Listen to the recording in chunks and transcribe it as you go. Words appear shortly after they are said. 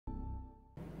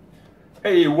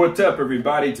Hey, what's up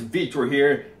everybody? It's Vitor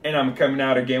here, and I'm coming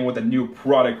out again with a new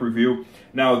product review.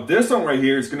 Now this one right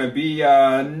here is going to be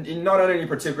not on any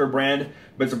particular brand,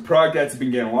 but it's a product that's been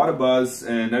getting a lot of buzz,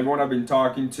 and everyone I've been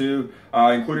talking to,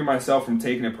 including myself from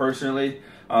taking it personally,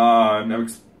 talking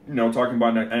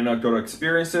about anecdotal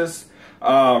experiences,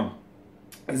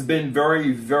 has been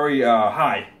very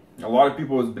high. A lot of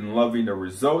people have been loving the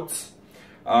results,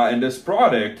 and this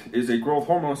product is a growth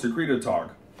hormone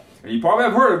secretagogue. And you probably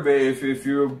have heard of it if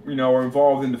you are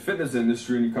involved in the fitness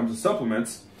industry when it comes to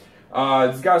supplements.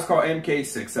 This guy's called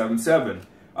MK-677.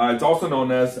 It's also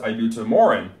known as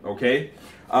Ibutamoren, okay?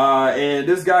 And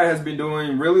this guy has been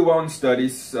doing really well in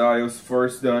studies. It was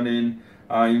first done in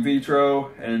vitro,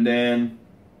 and then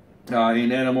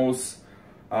in animals,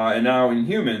 and now in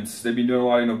humans. They've been doing a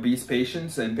lot in obese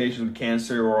patients and patients with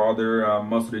cancer or other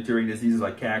muscle deteriorating diseases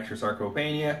like cancer,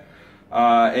 sarcopenia.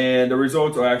 And the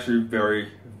results are actually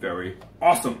very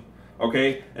awesome,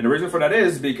 okay? And the reason for that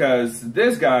is because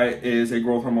this guy is a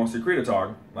growth hormone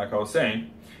secretagogue, like I was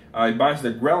saying. It binds to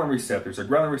the ghrelin receptors, a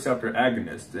ghrelin receptor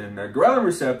agonist. And the ghrelin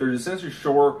receptor is essentially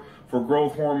short for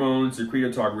growth hormone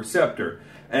secretagogue receptor.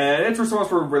 And it's responsible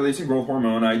for releasing growth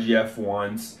hormone,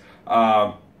 IGF-1s,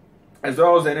 as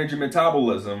well as energy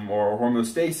metabolism or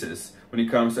homeostasis when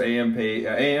it comes to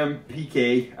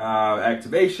AMPK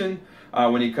activation,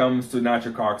 when it comes to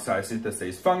nitric oxide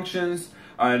synthase functions,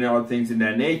 and other things in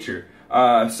that nature.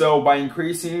 So by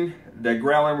increasing the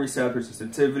ghrelin receptor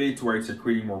sensitivity to where it's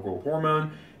secreting more growth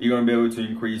hormone, you're going to be able to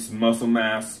increase muscle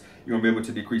mass, you're going to be able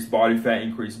to decrease body fat,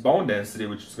 increase bone density,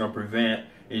 which is going to prevent,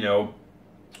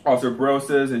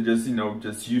 osteoporosis and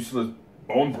just useless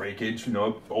bone breakage.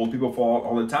 Old people fall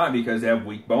all the time because they have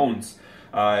weak bones.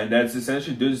 And that's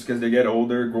essentially due just because they get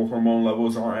older, growth hormone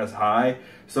levels aren't as high.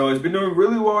 So it's been doing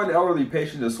really well in elderly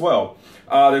patients as well.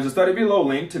 There's a study below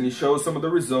linked, and it shows some of the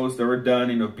results that were done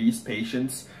in obese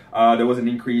patients. There was an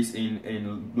increase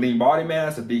in lean body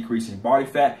mass, a decrease in body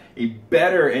fat, a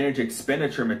better energy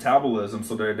expenditure metabolism,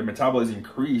 so their metabolism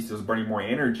increased, it was burning more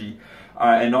energy.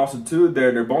 And also too,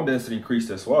 their bone density increased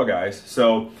as well, guys.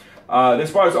 So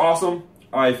this product is awesome.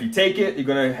 If you take it, you're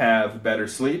gonna have better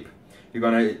sleep. You're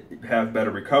going to have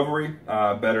better recovery,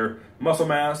 better muscle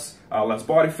mass, less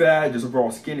body fat, just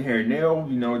overall skin, hair, nail,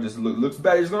 just looks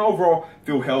better. You're going to overall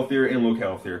feel healthier and look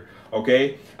healthier,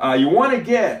 okay? You want to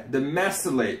get the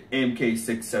mesylate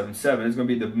MK-677. It's going to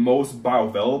be the most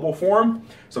bioavailable form.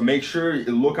 So make sure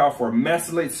you look out for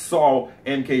mesylate salt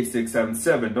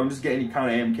MK-677. Don't just get any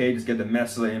kind of MK, just get the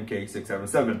mesylate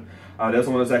MK-677. That's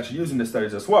the one that's actually used in the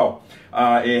studies as well.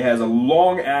 It has a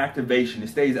long activation. It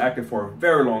stays active for a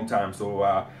very long time.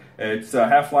 So its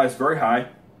half-life is very high.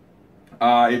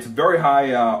 It's very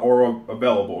high oral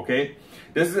available, okay?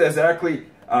 This is exactly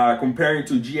comparing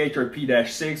to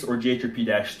GHRP-6 or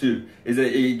GHRP-2. Is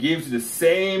that it gives you the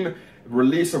same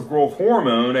release of growth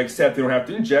hormone, except you don't have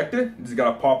to inject it. You just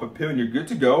got to pop a pill and you're good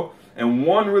to go. And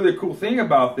one really cool thing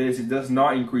about this, it does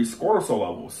not increase cortisol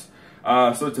levels.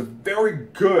 So it's a very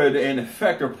good and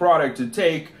effective product to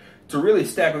take to really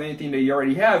stack with anything that you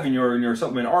already have in your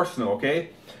supplement arsenal, okay?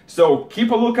 So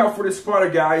keep a lookout for this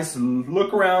product, guys.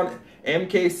 Look around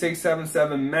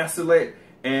MK-677 mesylate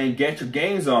and get your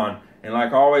gains on. And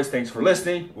like always, thanks for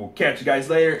listening. We'll catch you guys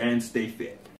later and stay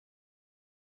fit.